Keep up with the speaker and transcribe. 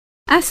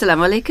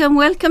Assalamu alaikum.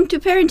 Welcome to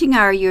Parenting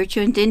Hour. You're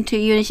tuned in to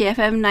Unity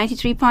FM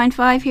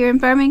 93.5 here in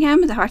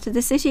Birmingham, the heart of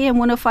the city, and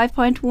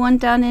 105.1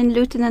 down in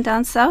Luton and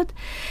down south.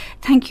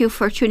 Thank you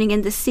for tuning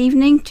in this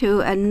evening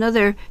to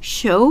another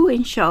show,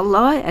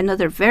 inshallah.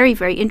 Another very,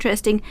 very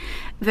interesting,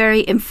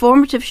 very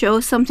informative show,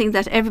 something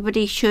that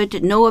everybody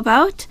should know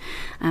about.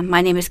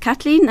 My name is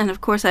Kathleen, and of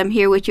course I'm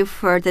here with you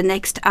for the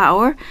next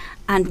hour.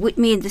 And with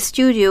me in the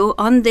studio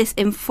on this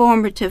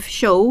informative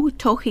show,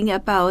 talking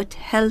about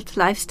health,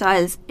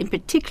 lifestyles, in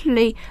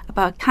particularly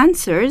about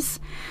cancers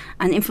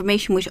and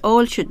information which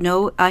all should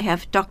know, I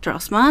have Dr.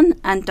 Osman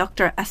and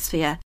Dr.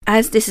 Asfia.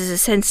 As this is a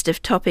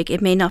sensitive topic,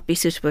 it may not be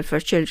suitable for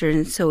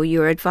children, so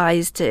you're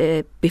advised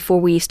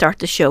before we start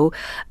the show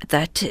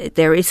that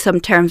there is some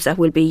terms that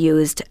will be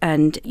used,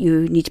 and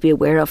you need to be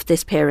aware of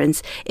this,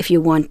 parents, if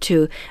you want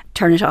to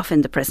turn it off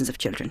in the presence of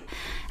children.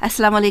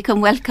 Assalamu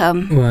alaikum,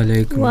 welcome. Wa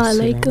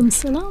alaikum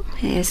salam.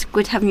 Yes,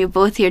 good having you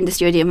both here in the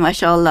studio,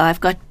 mashallah. I've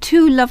got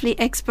two lovely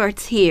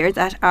experts here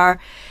that are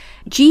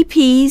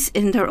GPs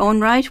in their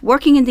own right,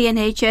 working in the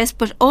NHS,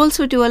 but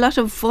also do a lot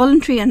of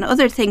voluntary and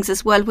other things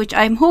as well, which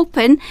I'm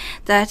hoping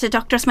that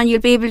Dr. Osman,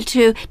 you'll be able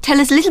to tell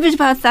us a little bit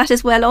about that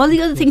as well, all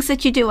the other things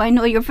that you do. I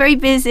know you're very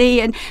busy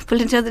and full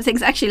into other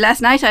things. Actually,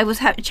 last night I was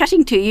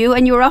chatting to you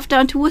and you were off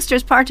down to Worcester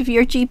as part of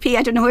your GP.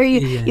 I don't know where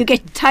you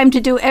get time to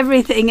do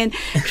everything and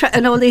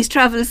all these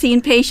travel,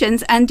 seeing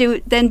patients, and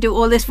do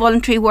all this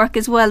voluntary work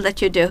as well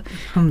that you do.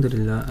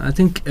 Alhamdulillah. I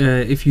think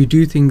if you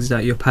do things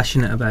that you're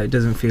passionate about, it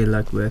doesn't feel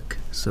like work.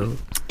 So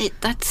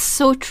that's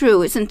so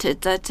true, isn't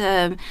it? That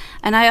and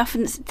I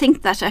often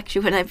think that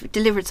actually when I've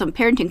delivered some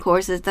parenting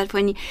courses, that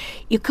when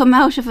you come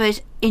out of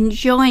it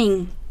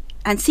enjoying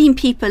and seeing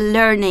people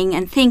learning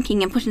and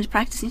thinking and putting into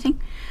practice, you think,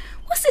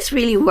 was this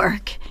really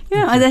work? You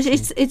know, exactly.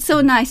 That it's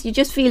so nice. You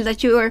just feel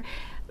that you're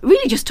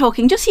really just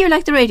talking, just here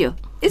like the radio.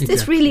 Is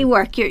this really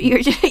work?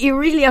 You're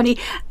really only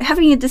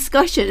having a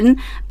discussion,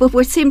 but at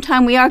the same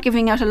time we are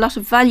giving out a lot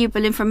of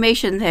valuable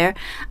information there,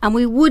 and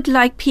we would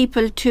like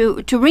people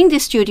to ring the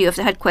studio if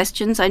they had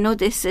questions. I know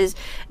this is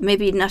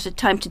maybe not a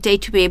time today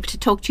to be able to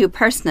talk to you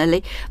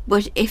personally,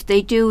 but if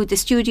they do, the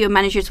studio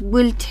managers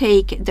will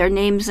take their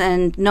names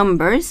and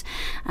numbers,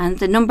 and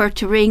the number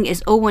to ring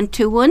is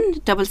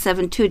 0121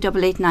 772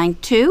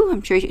 8892.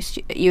 I'm sure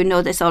you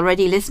know this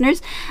already,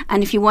 listeners.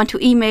 And if you want to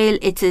email,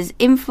 it is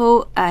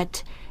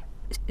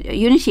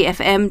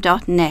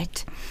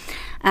info@unityfm.net.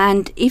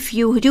 And if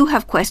you do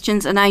have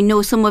questions, and I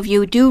know some of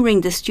you do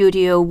ring the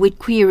studio with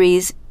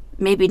queries,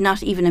 maybe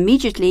not even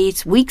immediately,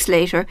 it's weeks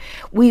later,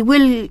 we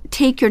will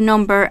take your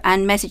number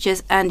and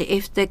messages, and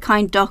if the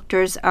kind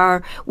doctors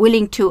are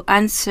willing to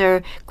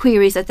answer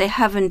queries that they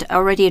haven't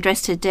already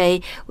addressed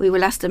today, we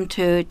will ask them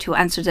to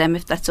answer them,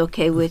 if that's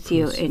okay with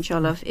you,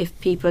 inshallah. If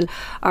people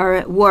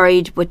are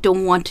worried but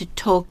don't want to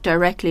talk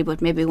directly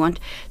but maybe want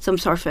some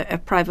sort of a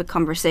private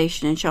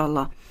conversation,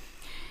 inshallah.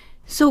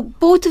 So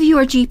both of you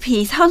are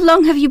GPs. How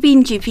long have you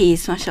been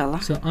GPs,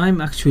 mashallah? So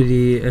I'm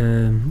actually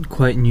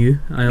quite new.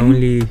 I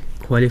only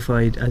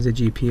qualified as a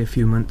GP a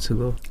few months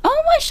ago.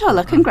 Oh,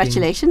 mashallah,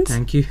 congratulations.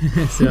 Thank you.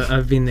 So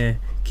I've been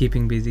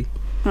keeping busy.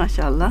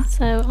 Mashallah.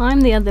 So I'm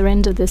the other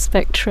end of the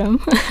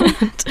spectrum.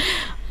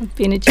 I've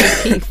been a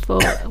GP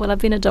I've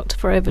been a doctor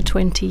for over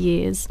 20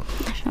 years.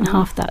 Mashallah. And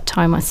half that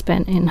time I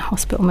spent in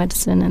hospital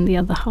medicine and the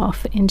other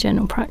half in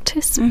general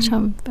practice, which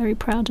I'm very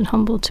proud and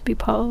humbled to be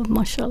part of,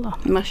 mashallah.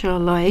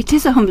 Mashallah. It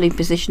is a humbling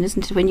position,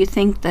 isn't it, when you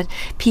think that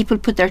people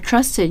put their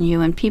trust in you,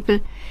 and people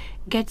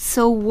get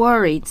so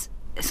worried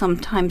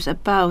sometimes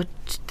about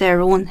their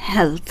own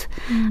health.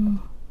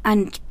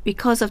 And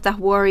because of that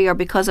worry, or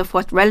because of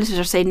what relatives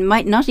are saying,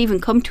 might not even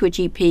come to a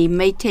GP,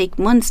 may take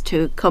months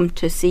to come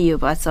to see you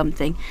about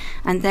something.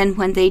 And then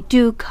when they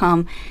do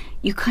come,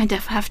 you kind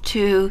of have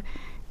to,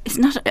 it's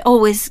not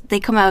always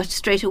they come out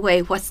straight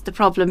away what the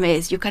problem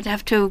is. You kind of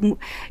have to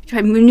try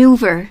and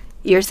manoeuvre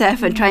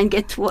yourself and try and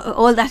get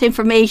all that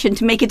information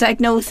to make a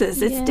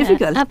diagnosis. It's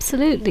difficult.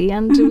 Absolutely.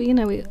 And we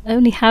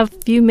only have a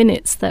few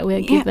minutes that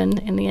we're given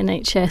in the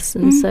NHS,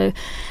 and so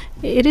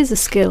it is a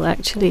skill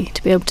actually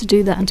to be able to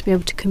do that and to be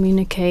able to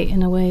communicate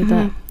in a way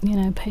that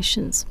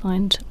patients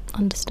find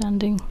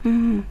understanding.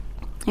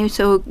 It's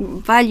so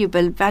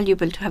valuable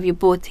to have you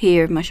both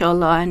here,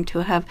 mashallah, and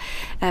to have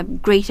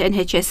great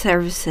NHS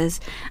services.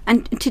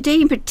 And today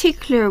in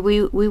particular,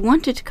 we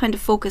wanted to kind of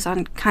focus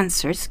on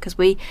cancers, because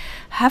we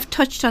have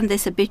touched on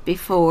this a bit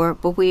before,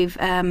 but we've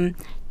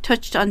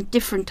touched on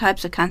different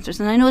types of cancers,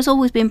 and I know it's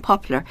always been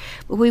popular,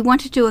 but we want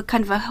to do a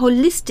kind of a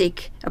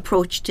holistic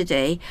approach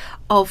today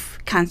of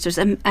cancers,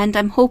 and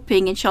I'm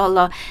hoping,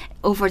 inshallah,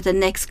 over the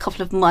next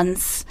couple of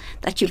months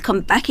that you'll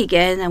come back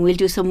again and we'll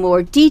do some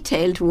more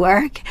detailed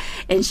work,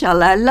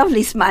 inshallah.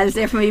 Lovely smiles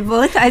there from you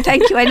both. I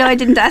thank you. I know I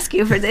didn't ask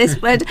you for this,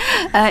 but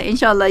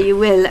inshallah you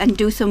will, and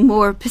do some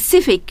more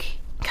specific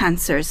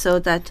cancer so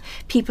that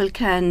people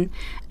can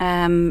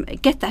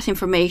get that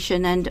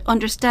information and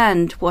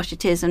understand what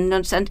it is, and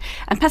understand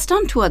and pass it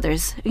on to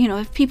others.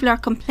 If people are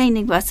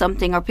complaining about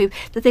something, or people,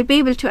 that they be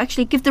able to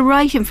actually give the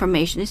right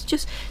information. It's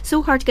just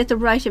so hard to get the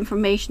right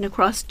information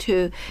across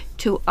to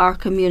our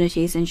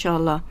communities,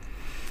 inshallah.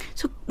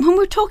 So when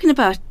we're talking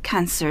about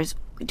cancers,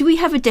 do we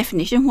have a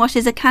definition? What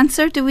is a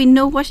cancer? Do we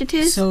know what it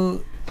is?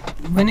 So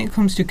when it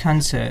comes to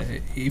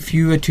cancer, if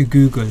you were to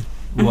Google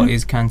what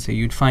is cancer,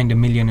 you'd find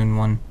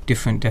 1,000,001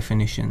 different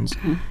definitions.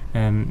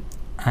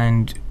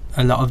 And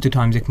a lot of the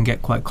times it can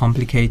get quite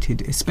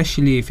complicated,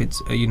 especially if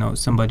it's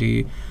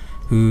somebody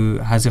who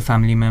has a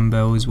family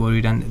member who's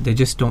worried and they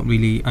just don't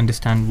really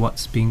understand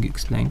what's being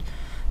explained.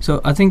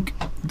 So I think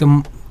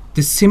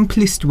the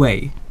simplest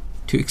way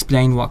to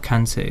explain what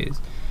cancer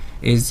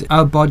is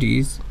our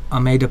bodies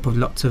are made up of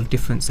lots of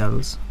different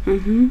cells,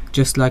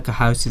 just like a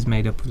house is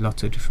made up of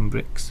lots of different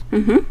bricks.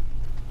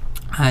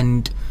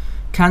 And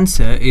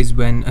cancer is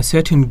when a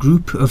certain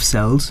group of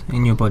cells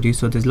in your body,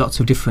 so there's lots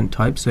of different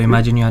types. So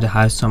imagine you had a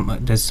house,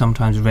 there's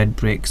sometimes red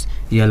bricks,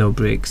 yellow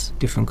bricks,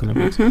 different colour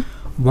bricks.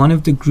 One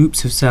of the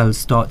groups of cells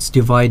starts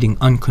dividing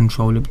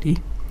uncontrollably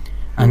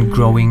and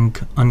growing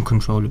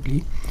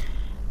uncontrollably.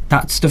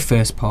 That's the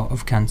first part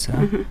of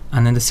cancer.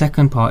 And then the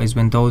second part is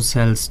when those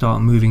cells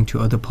start moving to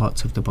other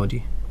parts of the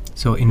body,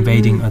 so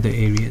invading other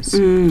areas.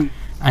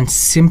 And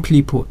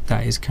simply put,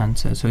 that is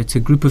cancer. So it's a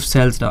group of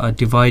cells that are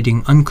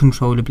dividing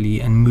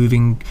uncontrollably and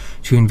moving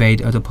to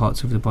invade other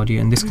parts of the body,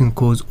 and this can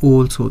cause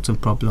all sorts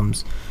of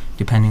problems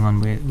depending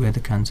on where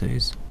the cancer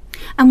is.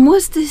 And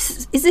is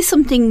this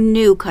something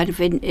new kind of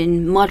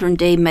in modern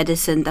day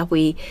medicine that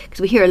because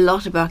we hear a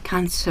lot about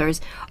cancers,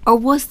 or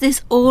was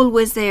this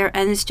always there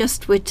and it's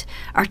just with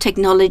our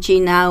technology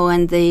now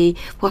and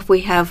what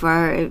we have,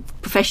 our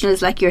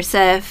professionals like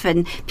yourself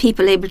and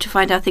people able to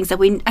find out things that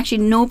we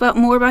actually know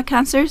more about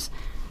cancers?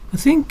 I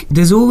think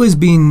there's always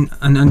been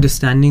an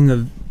understanding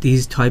of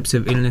these types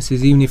of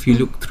illnesses. Even if you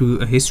look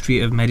through a history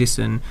of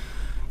medicine,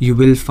 you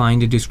will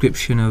find a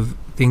description of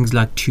things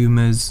like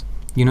tumours.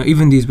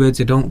 Even these words,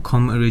 they don't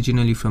come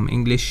originally from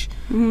English.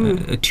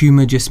 A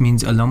tumour just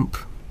means a lump,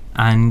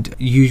 and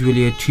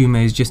usually a tumour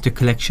is just a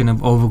collection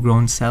of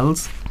overgrown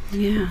cells.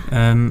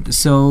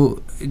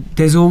 So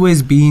there's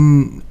always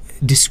been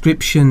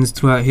descriptions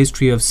throughout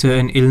history of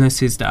certain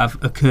illnesses that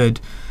have occurred,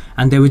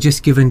 and they were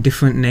just given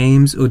different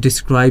names or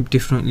described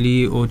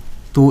differently or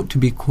thought to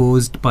be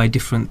caused by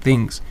different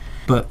things.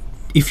 But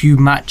if you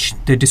match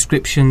the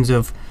descriptions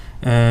of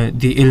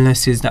the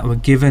illnesses that were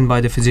given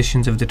by the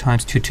physicians of the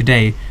times to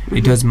today,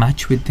 it does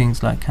match with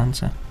things like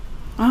cancer.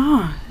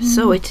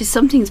 So it is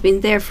something's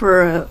been there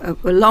for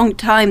a long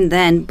time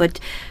then, but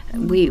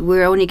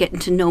we're only getting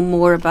to know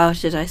more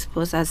about it, I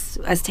suppose,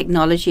 as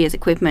technology, as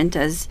equipment,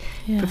 as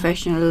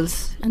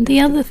professionals. And the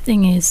other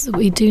thing is that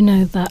we do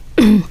know that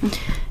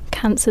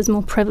cancer is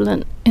more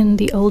prevalent in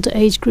the older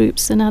age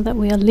groups, so now that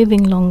we are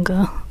living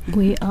longer,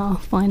 we are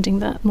finding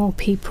that more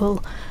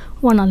people,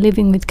 are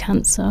living with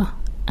cancer,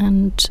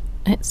 and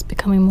it's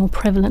becoming more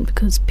prevalent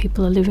because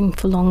people are living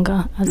for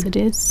longer as it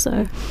is.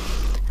 So,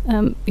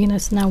 so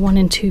now 1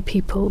 in 2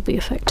 people will be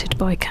affected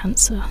by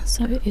cancer.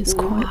 So it is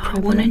quite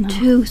prevalent. 1 in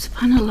 2,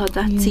 subhanAllah,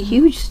 that's a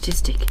huge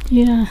statistic.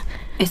 Yeah.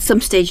 At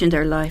some stage in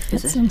their life,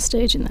 is it? At some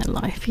stage in their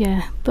life,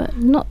 yeah. But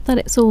not that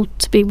it's all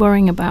to be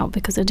worrying about,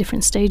 because there are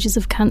different stages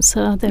of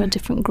cancer, there are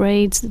different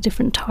grades, there are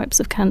different types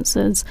of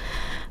cancers.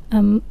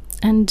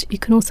 And you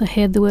can also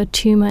hear the word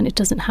tumour, and it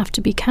doesn't have to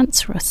be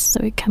cancerous.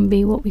 So it can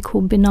be what we call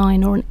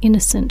benign or an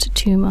innocent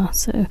tumour.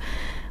 So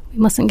we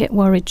mustn't get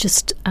worried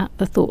just at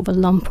the thought of a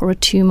lump or a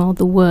tumour or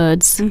the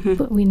words,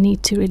 but we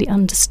need to really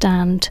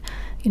understand,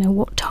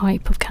 what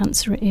type of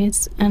cancer it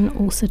is, and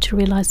also to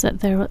realise that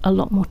there are a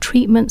lot more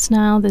treatments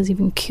now. There's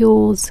even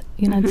cures,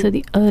 so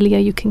the earlier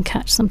you can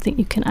catch something,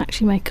 you can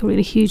actually make a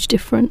really huge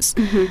difference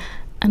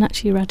and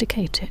actually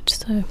eradicate it.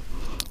 So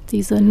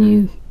these are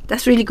new.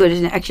 That's really good,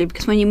 isn't it, actually?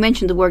 Because when you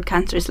mention the word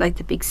cancer, it's like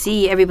the big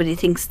C. Everybody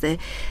thinks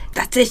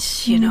that's it,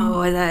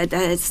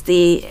 that's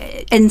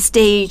the end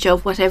stage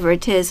of whatever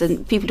it is.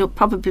 And people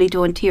probably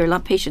don't hear. A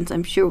lot of patients,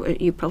 I'm sure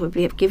you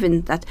probably have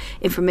given that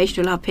information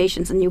to a lot of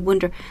patients, and you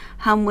wonder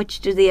how much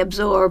do they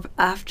absorb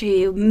after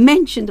you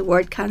mention the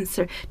word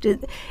cancer.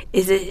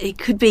 It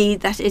could be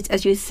that it,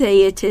 as you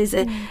say, it is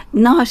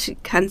not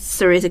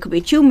cancerous. It could be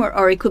a tumour,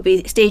 or it could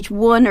be stage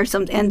 1 or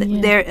something,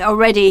 and they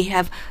already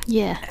have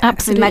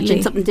absolutely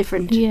imagined something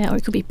different. Or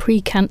it could be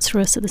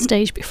pre-cancerous at the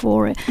stage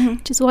before it,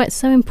 which is why it's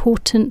so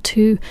important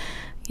to,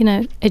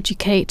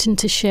 educate and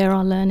to share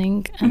our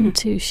learning and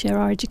to share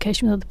our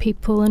education with other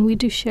people. And we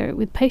do share it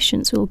with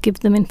patients. We'll give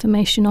them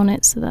information on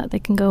it so that they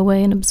can go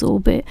away and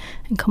absorb it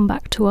and come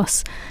back to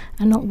us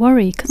and not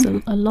worry, because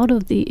a lot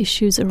of the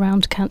issues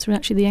around cancer are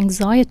actually the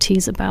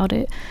anxieties about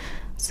it.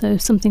 So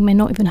something may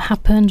not even have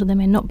happened, or there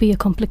may not be a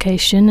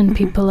complication, and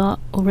people are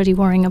already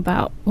worrying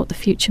about what the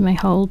future may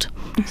hold.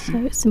 So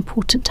it's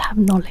important to have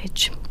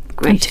knowledge.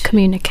 Great. And to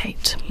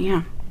communicate.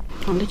 Yeah.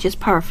 Knowledge is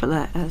powerful,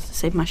 as I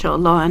say,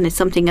 mashallah, and it's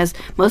something as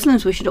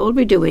Muslims we should all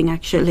be doing,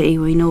 actually.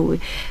 We know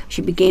we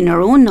should be gaining our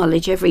own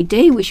knowledge every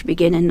day. We should be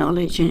gaining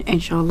knowledge,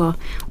 inshallah.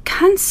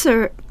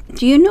 Cancer,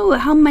 do you know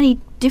how many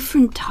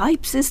different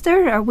types is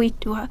there?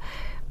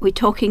 we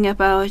talking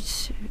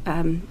about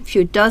a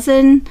few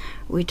dozen?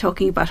 Are we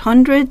talking about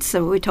hundreds?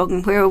 Or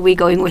where are we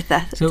going with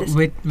that? So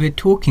we're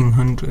talking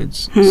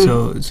hundreds.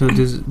 So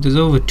there's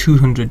over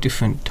 200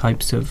 different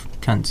types of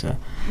cancer.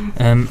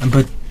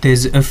 But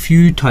there's a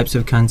few types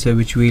of cancer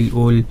which we'll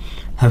all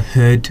have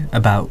heard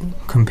about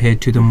compared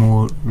to the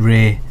more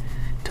rare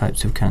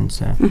types of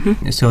cancer.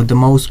 So the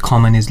most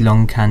common is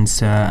lung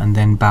cancer, and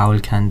then bowel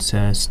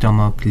cancer,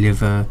 stomach,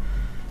 liver,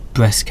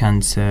 breast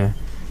cancer,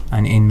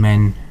 and in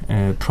men,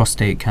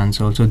 prostate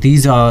cancer. So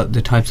these are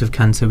the types of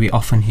cancer we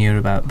often hear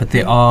about, but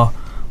there are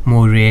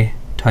more rare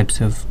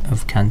types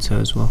of cancer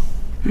as well.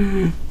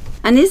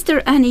 And is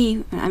there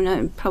any,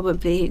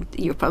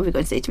 you're probably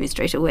going to say to me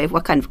straight away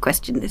what kind of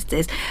question this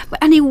is,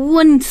 but any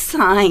one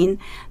sign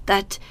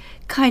that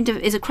kind of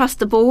is across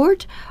the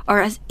board,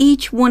 or has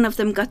each one of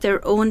them got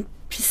their own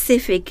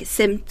specific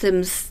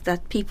symptoms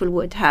that people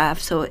would have?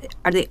 So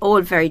are they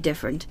all very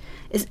different?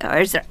 Or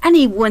is there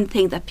any one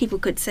thing that people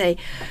could say,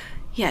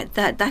 yeah,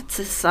 that's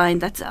a sign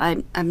that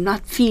I'm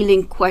not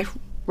feeling quite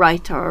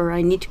right, or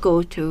I need to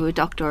go to a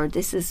doctor, or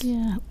this is...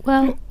 Yeah,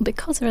 well,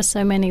 because there are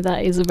so many,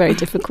 that is a very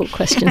difficult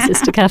question,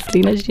 Sister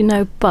Kathleen, as you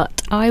know.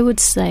 But I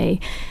would say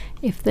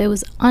if there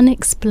was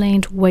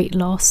unexplained weight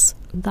loss,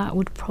 that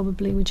would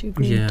probably, would you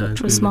agree,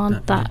 Dr.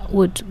 Osman? That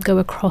would go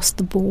across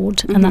the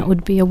board, and that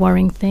would be a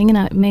worrying thing.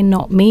 Now, it may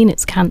not mean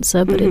it's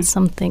cancer, but it's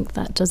something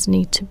that does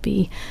need to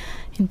be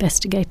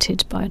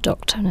investigated by a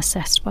doctor and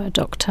assessed by a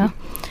doctor.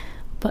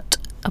 But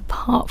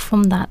apart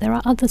from that, there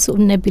are other sort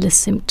of nebulous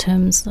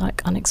symptoms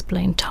like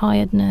unexplained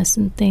tiredness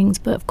and things.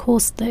 But of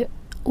course,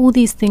 all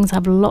these things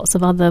have lots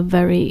of other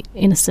very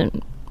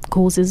innocent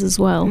causes as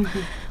well.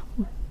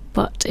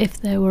 But if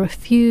there were a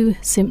few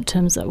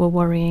symptoms that were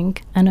worrying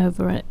and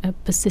over a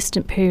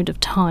persistent period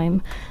of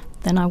time,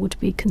 then I would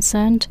be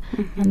concerned.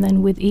 And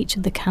then with each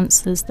of the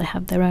cancers, they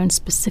have their own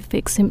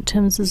specific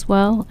symptoms as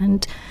well.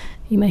 And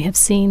you may have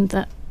seen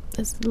that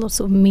there's lots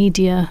of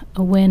media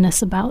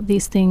awareness about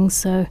these things.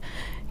 So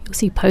you'll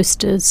see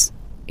posters,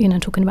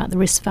 talking about the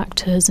risk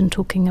factors and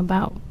talking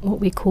about what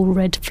we call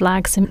red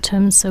flag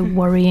symptoms, so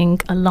worrying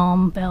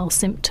alarm bell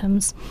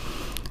symptoms.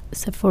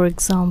 So, for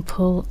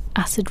example,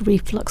 acid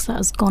reflux that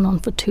has gone on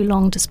for too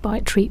long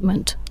despite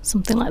treatment,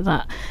 something like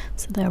that.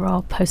 So there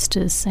are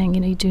posters saying,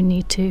 you do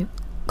need to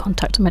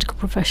contact a medical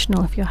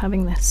professional if you're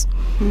having this.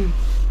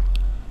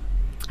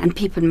 And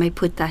people may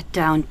put that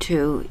down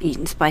to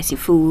eating spicy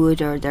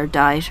food or their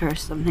diet or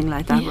something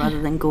like that,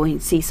 rather than going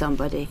and see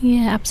somebody.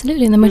 Yeah,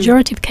 absolutely. In the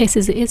majority of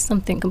cases, it is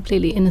something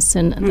completely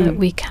innocent that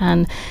we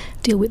can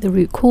deal with the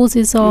root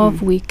causes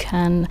of. We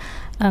can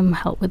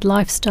help with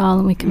lifestyle,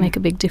 and we can make a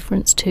big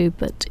difference too.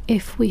 But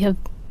if we have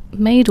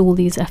made all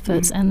these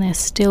efforts and there's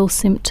still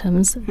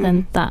symptoms,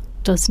 then that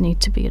does need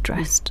to be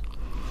addressed.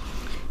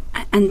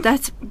 And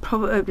that's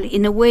probably,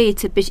 in a way,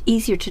 it's a bit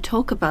easier to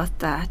talk about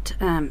that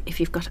if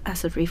you've got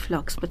acid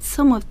reflux. But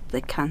some of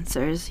the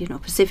cancers,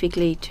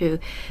 specifically to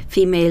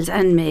females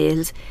and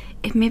males,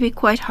 it may be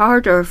quite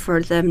harder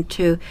for them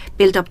to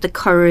build up the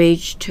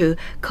courage to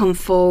come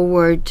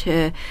forward,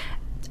 to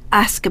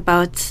ask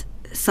about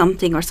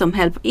something or some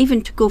help,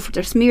 even to go for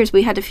their smears.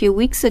 We had a few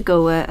weeks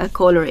ago a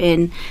caller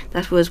in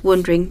that was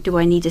wondering, do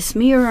I need a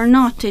smear or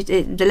not?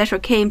 The letter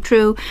came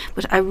through,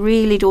 but I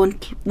really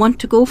don't want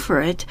to go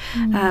for it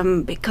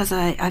because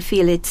I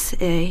feel it's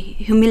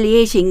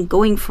humiliating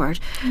going for it.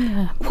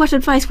 What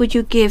advice would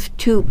you give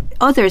to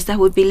others that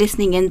would be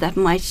listening in that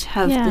might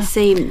have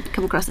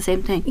come across the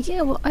same thing?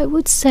 Yeah, well, I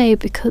would say,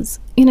 because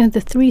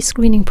the 3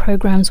 screening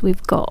programs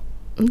we've got,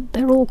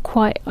 they're all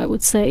quite, I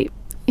would say,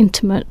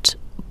 intimate,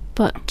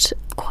 but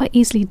quite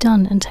easily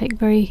done and take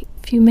very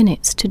few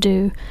minutes to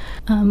do.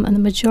 And the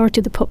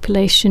majority of the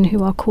population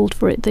who are called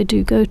for it, they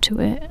do go to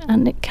it.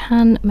 And it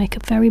can make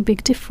a very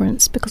big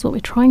difference, because what we're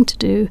trying to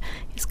do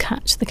is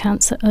catch the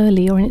cancer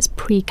early or in its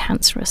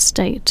pre-cancerous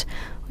state,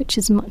 which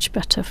is much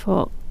better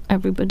for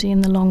everybody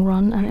in the long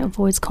run, and it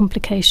avoids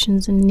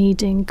complications and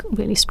needing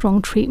really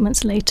strong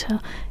treatments later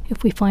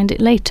if we find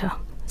it later.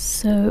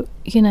 So,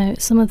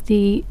 some of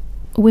the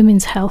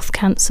women's health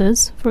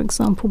cancers, for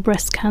example,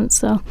 breast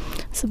cancer,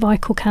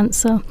 cervical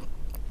cancer,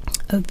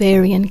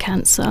 ovarian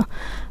cancer,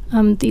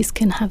 these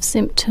can have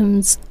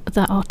symptoms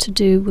that are to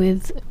do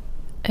with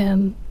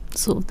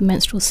sort of the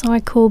menstrual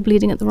cycle,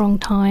 bleeding at the wrong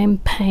time,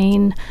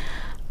 pain,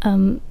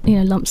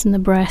 lumps in the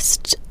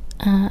breast.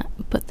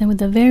 But then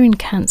with ovarian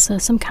cancer,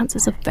 some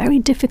cancers are very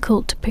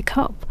difficult to pick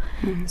up.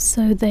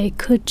 So they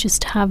could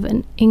just have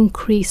an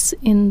increase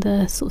in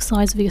the sort of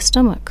size of your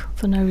stomach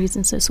for no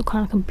reason. So it's sort of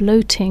kind of like a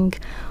bloating,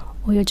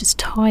 or you're just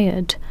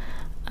tired.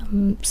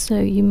 So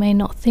you may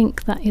not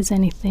think that is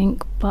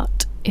anything,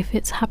 but if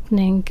it's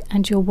happening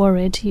and you're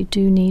worried, you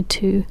do need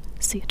to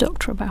see a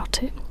doctor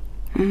about it.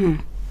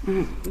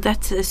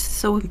 That is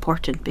so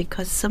important,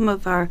 because some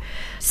of our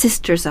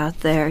sisters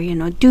out there,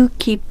 do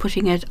keep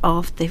putting it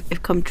off.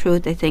 They've come through,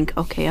 they think,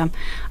 okay, I'm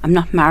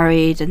not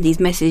married, and these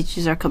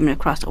messages are coming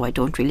across, I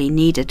don't really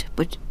need it.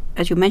 But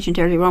as you mentioned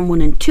earlier on,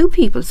 1 in 2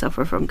 people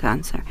suffer from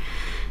cancer.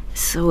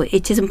 So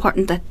it is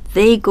important that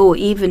they go,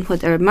 even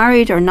whether they're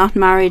married or not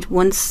married,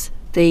 once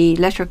the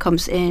letter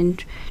comes in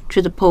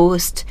through the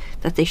post,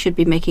 that they should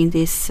be making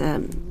these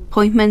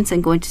appointments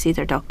and going to see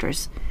their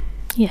doctors.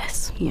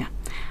 Yes. Yeah.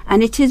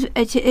 And it is,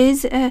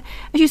 as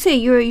you say,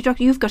 you're a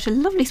doctor. You've got a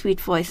lovely,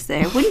 sweet voice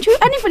there. Wouldn't you?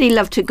 Anybody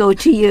love to go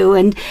to you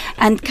and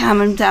calm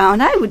them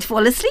down? I would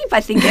fall asleep,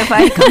 I think, if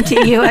I come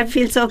to you. I'd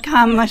feel so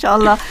calm,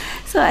 mashallah.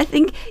 So I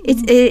think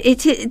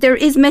there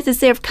is methods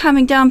there of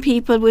calming down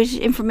people with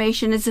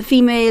information. As a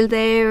female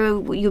there,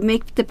 you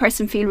make the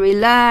person feel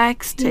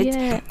relaxed.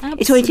 Yeah,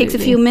 it only takes a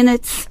few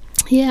minutes.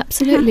 Yeah,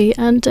 absolutely.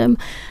 And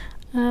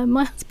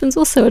my husband's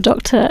also a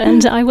doctor,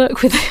 and I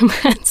work with him,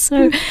 and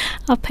so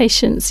our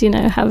patients,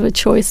 have a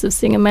choice of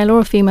seeing a male or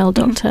a female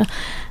doctor.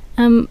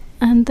 And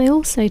they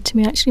all say to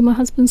me, actually, my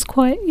husband's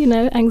quite,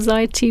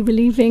 anxiety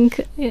relieving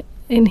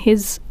in he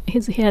has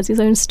his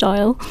own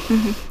style.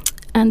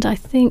 And I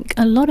think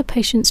a lot of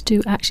patients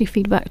do actually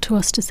feedback to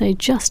us to say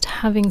just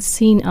having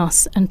seen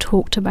us and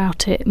talked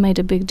about it made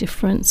a big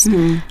difference.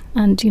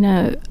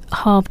 And,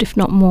 halved, if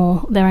not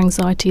more, their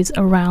anxieties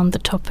around the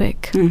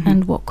topic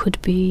and what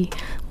could be,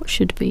 what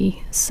should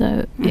be.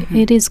 So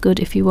it is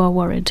good if you are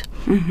worried.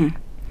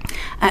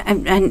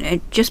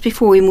 And just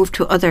before we move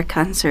to other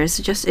cancers,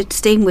 just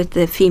staying with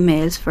the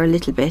females for a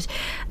little bit,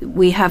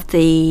 we have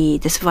the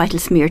cervical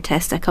smear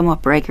tests that come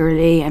up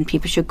regularly, and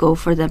people should go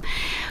for them.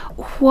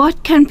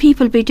 What can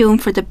people be doing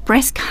for the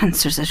breast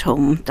cancers at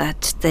home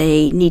that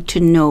they need to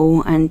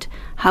know, and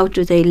how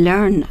do they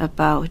learn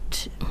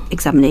about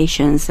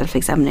examinations,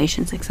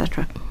 self-examinations,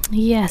 etc.?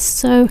 Yes,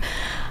 so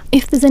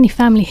if there's any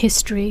family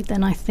history,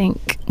 then I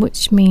think,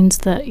 which means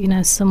that,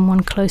 someone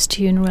close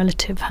to you and a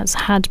relative has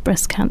had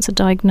breast cancer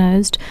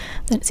diagnosed,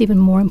 then it's even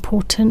more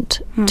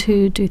important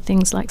to do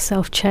things like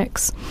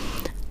self-checks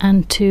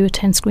and to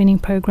attend screening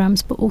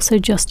programs, but also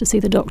just to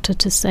see the doctor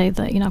to say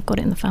that, I've got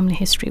it in the family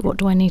history, what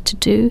do I need to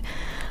do?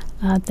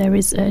 There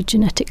is a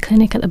genetic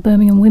clinic at the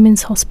Birmingham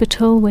Women's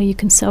Hospital where you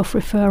can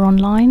self-refer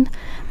online.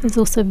 There's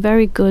also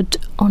very good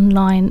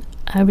online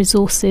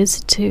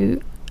resources to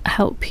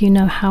help you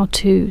know how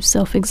to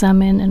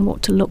self-examine and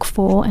what to look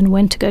for and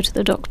when to go to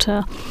the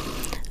doctor,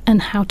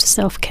 and how to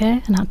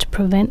self-care and how to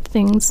prevent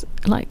things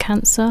like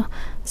cancer.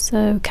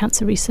 So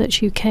Cancer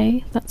Research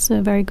UK, that's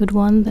a very good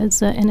one.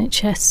 There's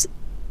NHS.UK,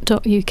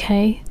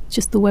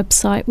 just the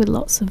website with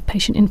lots of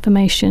patient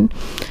information.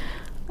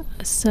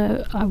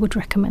 So I would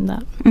recommend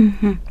that.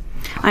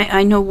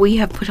 I know we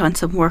have put on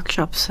some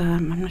workshops.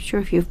 I'm not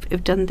sure if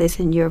you've done this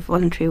in your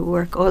voluntary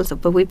work also,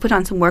 but we put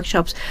on some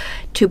workshops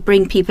to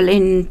bring people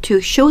in to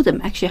show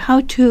them actually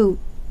how to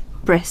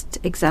breast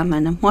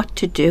examine and what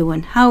to do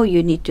and how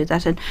you need to do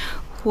that, and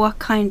what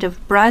kind of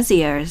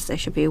brassieres they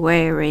should be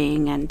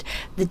wearing and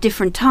the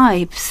different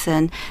types,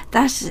 and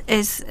that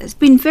has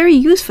been very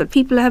useful.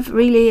 People have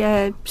really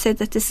said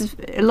that this is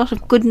a lot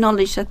of good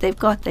knowledge that they've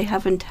got. They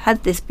haven't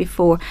had this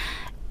before.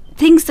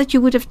 Things that you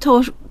would have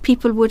thought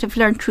people would have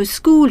learned through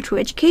school, through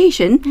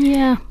education,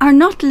 are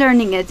not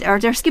learning it, or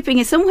they're skipping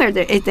it somewhere.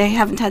 They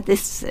haven't had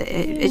this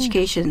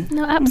education.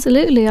 No,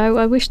 absolutely.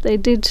 I wish they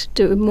did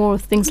do more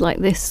of things like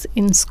this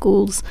in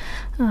schools.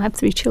 I have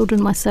 3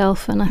 children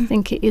myself, and I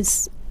think it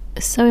is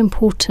so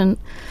important,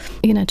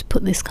 to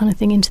put this kind of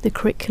thing into the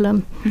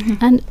curriculum,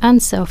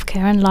 and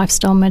self-care and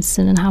lifestyle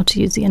medicine, and how to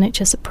use the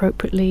NHS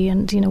appropriately,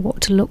 and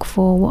what to look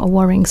for, what are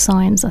worrying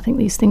signs. I think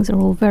these things are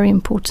all very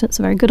important. It's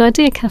a very good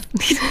idea,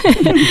 Kathleen.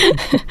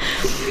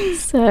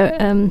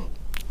 So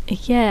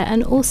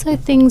and also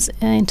things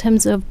in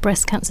terms of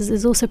breast cancers,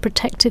 there's also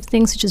protective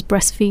things such as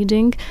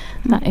breastfeeding.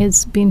 That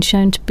is being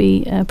shown to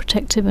be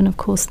protective, and of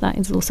course that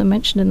is also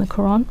mentioned in the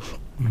Quran.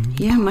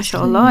 Yeah,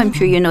 mashallah. I'm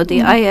sure you know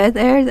the ayah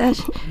there. That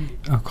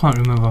I can't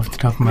remember off the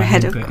top of my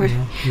head.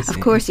 Of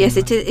course, yes,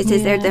 it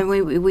is there. Then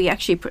we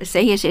actually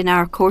say it in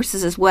our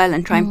courses as well,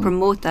 and try and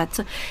promote that.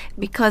 So,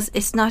 because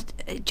it's not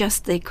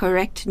just the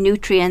correct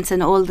nutrients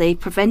and all the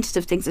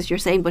preventative things as you're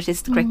saying, but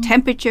it's the correct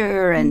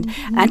temperature and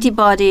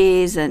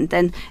antibodies, and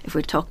then if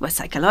we talk about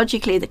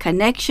psychologically, the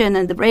connection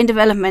and the brain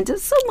development,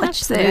 there's so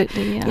much there.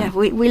 Yeah,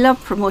 we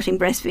love promoting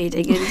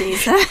breastfeeding in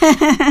these.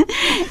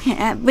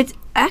 But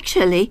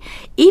actually,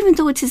 even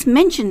though it is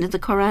mentioned in the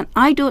Quran,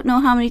 I don't know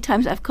how many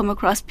times I've come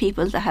across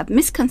people that have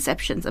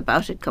misconceptions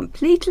about it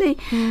completely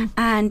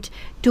and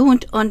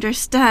don't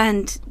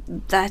understand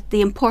that the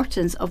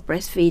importance of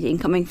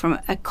breastfeeding coming from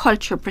a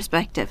culture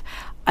perspective.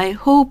 I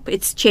hope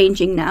it's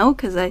changing now,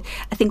 because I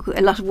think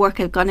a lot of work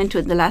has gone into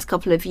it in the last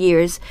couple of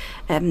years.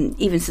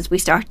 Even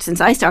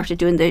since I started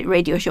doing the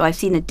radio show, I've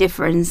seen a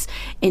difference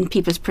in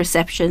people's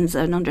perceptions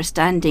and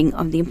understanding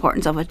of the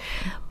importance of it.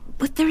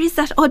 But there is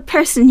that odd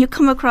person you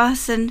come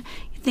across and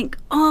you think,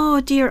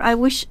 oh dear, I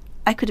wish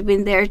I could have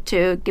been there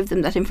to give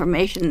them that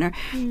information, or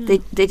they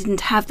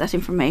didn't have that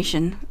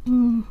information.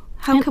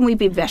 How can we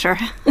be better?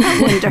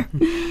 I wonder.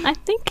 I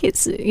think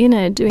it's,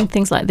 doing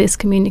things like this,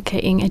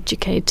 communicating,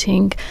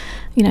 educating,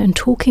 and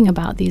talking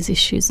about these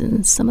issues.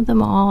 And some of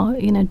them are,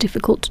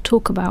 difficult to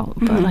talk about.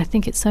 But I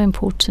think it's so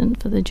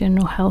important for the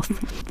general health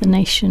of the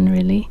nation,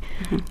 really.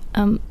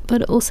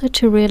 But also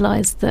to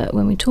realise that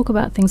when we talk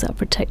about things that are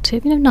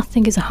protective,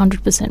 nothing is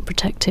 100%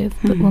 protective.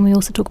 But when we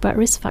also talk about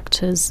risk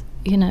factors,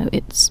 you know,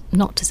 it's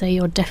not to say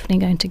you're definitely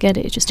going to get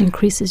it. It just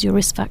increases your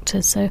risk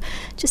factors. So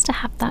just to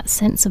have that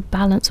sense of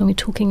balance when we're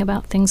talking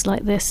about things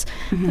like this,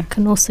 that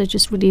can also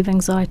just relieve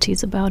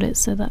anxieties about it.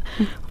 So that,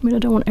 I mean, I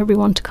don't want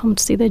everyone to come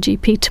to see their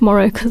GP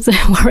tomorrow because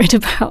they're worried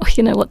about,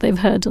 you know, what they've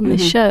heard on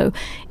this show.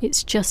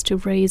 It's just to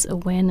raise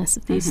awareness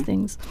of these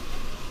things.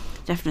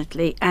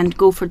 Definitely, and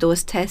go for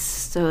those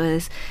tests. So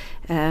as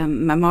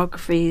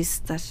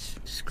mammographies, that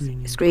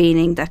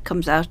screening that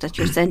comes out, that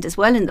you're sent as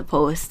well in the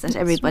post, that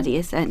everybody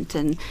is sent,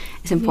 and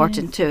it's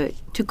important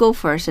to go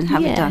for it and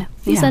have it done.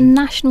 These are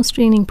national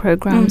screening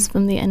programs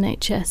from the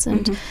NHS,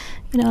 and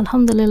you know,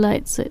 alhamdulillah,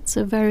 it's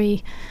a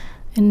very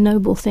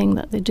noble thing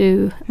that they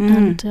do.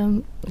 And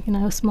you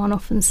know, Osman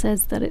often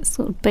says that it's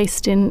sort of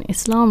based in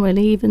Islam,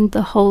 really, even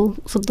the whole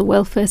sort of the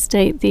welfare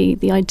state,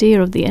 the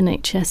idea of the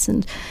NHS.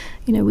 And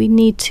you know, we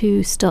need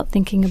to start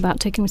thinking about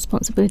taking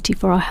responsibility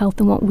for our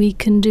health and what we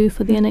can do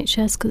for the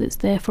NHS, because it's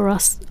there for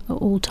us at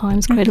all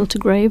times, cradle to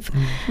grave.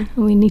 And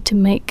we need to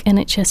make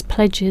NHS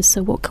pledges.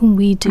 So what can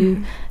we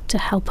do to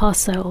help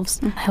ourselves,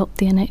 help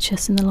the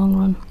NHS in the long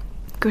run?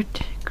 Good,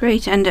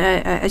 great. And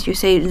as you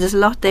say, there's a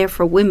lot there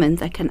for women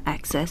that can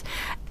access.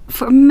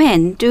 For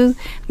men, do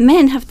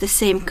men have the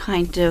same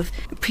kind of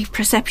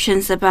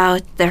preconceptions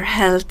about their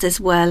health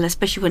as well,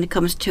 especially when it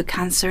comes to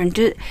cancer? And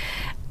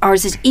or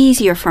is it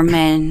easier for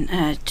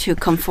men to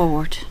come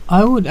forward?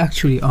 I would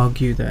actually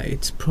argue that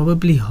it's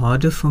probably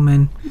harder for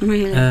men.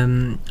 Really?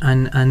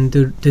 And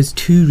there's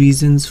two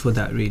reasons for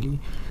that, really.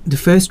 The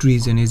first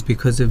reason is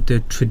because of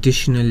the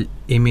traditional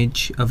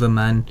image of a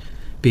man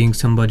being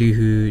somebody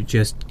who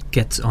just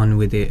gets on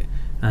with it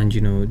and,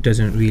 you know,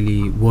 doesn't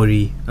really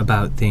worry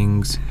about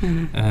things.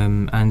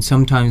 And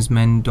sometimes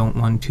men don't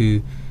want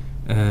to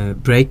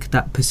break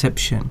that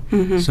perception.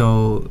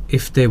 So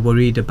if they're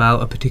worried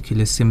about a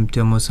particular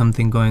symptom or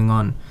something going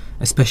on,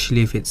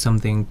 especially if it's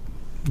something,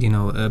 you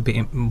know, a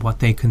bit what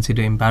they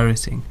consider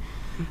embarrassing,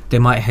 they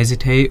might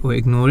hesitate or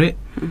ignore it.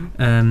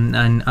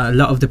 And a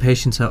lot of the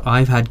patients that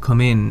I've had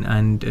come in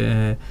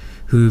and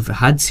who've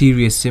had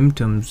serious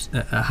symptoms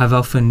have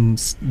often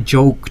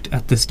joked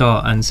at the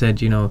start and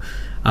said, you know,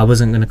 I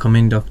wasn't going to come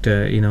in,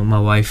 doctor, you know, my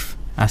wife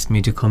asked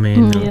me to come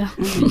in.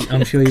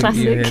 I'm sure you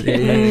heard it.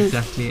 Yeah,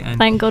 exactly. And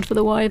thank God for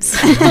the wives.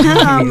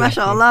 Oh,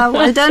 mashallah,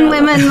 well done,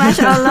 women,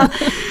 mashallah.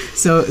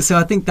 So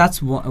I think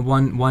that's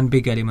one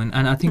big element.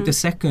 And I think the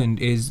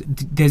second is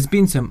there's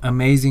been some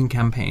amazing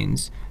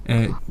campaigns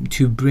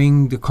to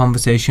bring the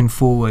conversation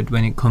forward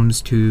when it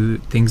comes to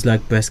things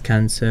like breast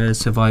cancer,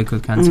 cervical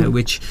cancer,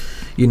 which,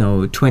 you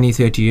know,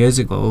 20-30 years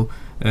ago,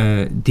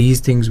 these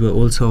things were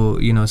also,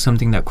 you know,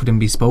 something that couldn't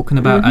be spoken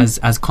about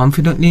as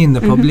confidently in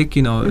the public,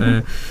 you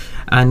know.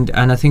 And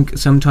I think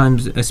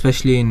sometimes,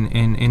 especially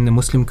in the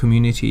Muslim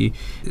community,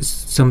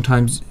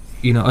 sometimes,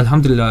 you know,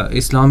 alhamdulillah,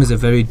 Islam is a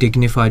very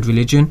dignified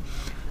religion,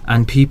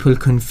 and people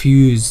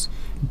confuse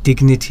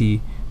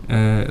dignity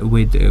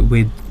with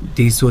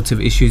these sorts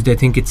of issues. They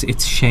think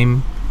it's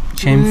shameful,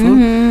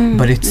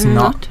 but it's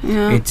not.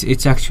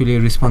 It's actually a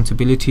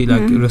responsibility.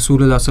 Like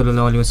Rasulullah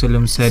sallallahu alaihi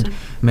wasallam said,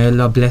 may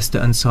Allah bless the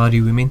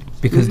Ansari women,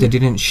 because they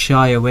didn't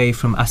shy away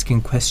from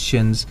asking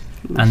questions,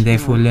 and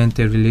therefore learnt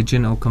their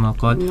religion, or kama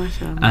qal.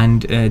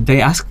 And they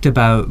asked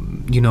about,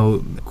 you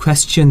know,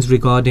 questions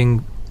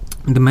regarding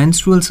the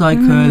menstrual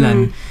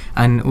cycle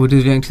and what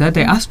is related to that.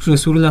 They asked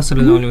Rasulullah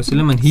sallallahu alaihi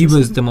wasallam, and he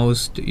was the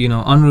most, you know,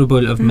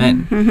 honourable of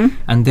men,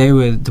 and they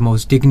were the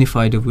most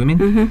dignified of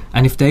women.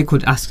 And if they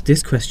could ask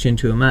this question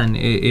to a man,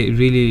 it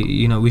really,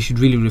 you know, we should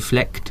really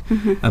reflect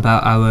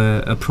about our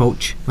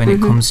approach when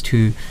it comes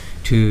to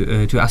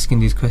asking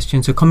these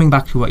questions. So coming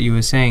back to what you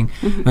were saying,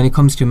 when it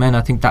comes to men,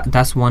 I think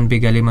that's one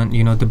big element,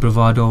 you know, the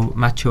bravado,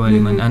 macho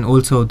element, and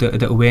also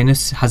the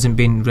awareness hasn't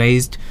been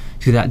raised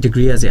to that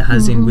degree as it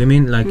has in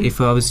women. Like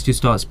if I was to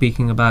start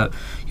speaking about,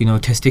 you know,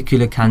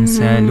 testicular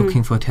cancer,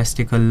 looking for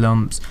testicle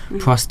lumps,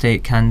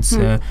 prostate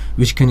cancer,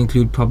 which can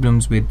include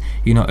problems with,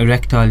 you know,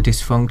 erectile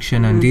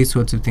dysfunction and these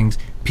sorts of things,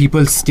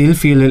 people still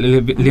feel a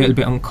little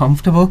bit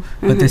uncomfortable,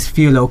 but they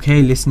feel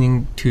okay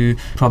listening to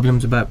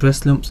problems about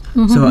breast lumps.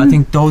 So I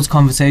think those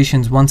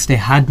conversations, once they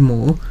had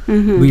more,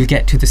 we'll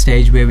get to the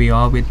stage where we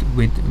are with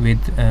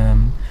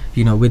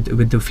you know,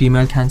 with the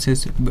female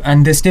cancers.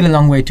 And there's still a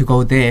long way to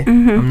go there.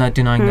 I'm not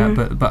denying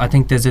that, but I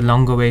think there's a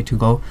longer way to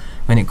go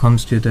when it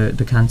comes to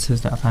the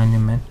cancers that are found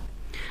in men.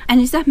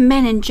 And is that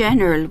men in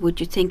general,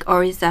 would you think,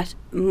 or is that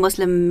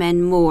Muslim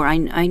men more?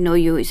 I know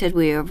you said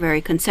we are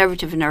very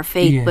conservative in our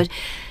faith, but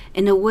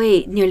in a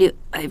way, nearly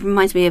it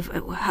reminds me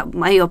of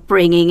my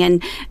upbringing,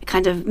 and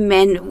kind of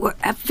men were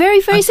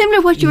very, very similar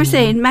to what you were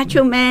saying.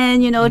 Macho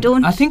men, you know,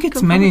 don't. I think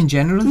it's men in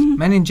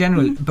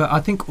general, but I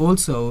think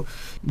also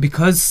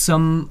because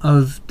some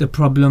of the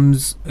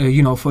problems,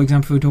 you know, for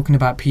example, we're talking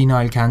about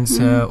penile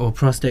cancer or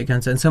prostate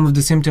cancer, and some of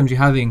the symptoms you're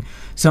having,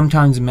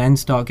 sometimes men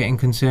start getting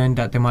concerned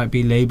that they might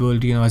be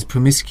labelled, you know, as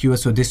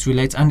promiscuous, or this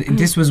relates. And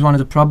this was one of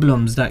the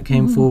problems that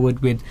came forward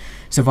with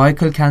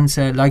cervical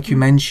cancer, like you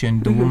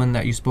mentioned, the woman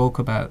that you spoke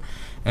about.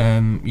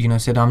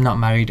 said, I'm not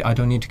married, I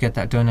don't need to get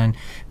that done. And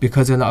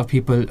because a lot of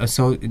people are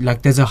so,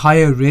 like, there's a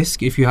higher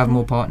risk if you have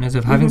more partners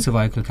of having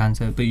cervical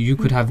cancer, but you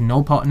could have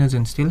no partners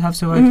and still have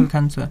cervical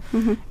cancer.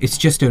 It's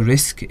just a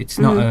risk, it's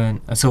not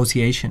an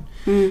association.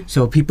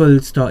 So people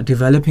start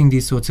developing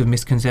these sorts of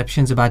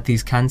misconceptions about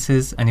these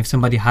cancers, and if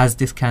somebody has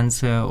this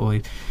cancer, or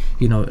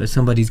if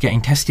somebody's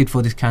getting tested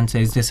for this cancer,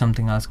 is there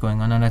something else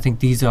going on? And I think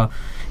these are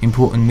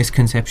important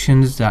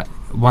misconceptions that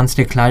once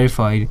they're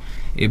clarified,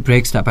 it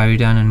breaks that barrier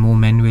down, and more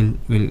men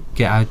will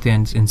get out there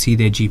and see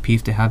their GP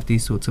if they have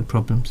these sorts of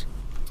problems.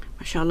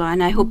 Mashallah,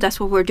 and I hope that's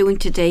what we're doing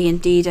today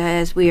indeed,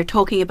 as we are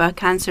talking about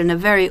cancer in a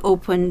very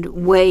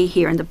open way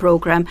here in the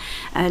programme.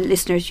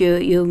 Listeners,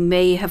 you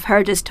may have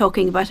heard us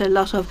talking about a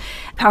lot of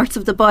parts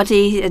of the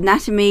body,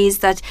 anatomies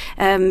that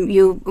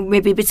you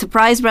may be a bit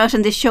surprised about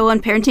in this show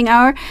on Parenting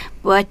Hour,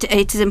 but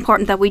it is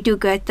important that we do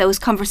get those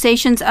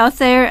conversations out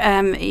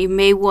there. You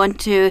may want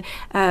to,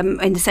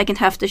 in the second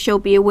half of the show,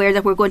 be aware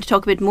that we're going to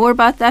talk a bit more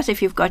about that.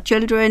 If you've got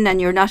children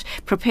and you're not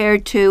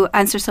prepared to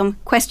answer some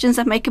questions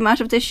that may come out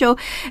of this show,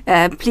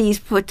 please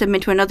put them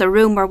into another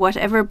room or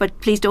whatever, but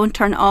please don't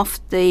turn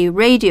off the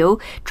radio.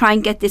 Try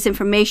and get this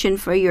information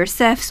for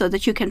yourself so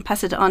that you can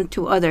pass it on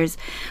to others.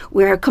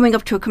 We're coming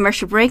up to a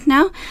commercial break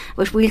now,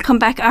 but we'll come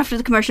back after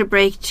the commercial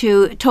break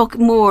to talk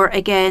more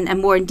again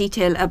and more in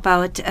detail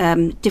about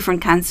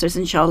different cancers,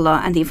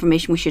 inshallah, and the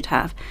information we should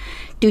have.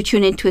 Do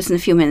tune in to us in a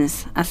few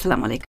minutes.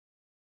 Assalamu alaikum.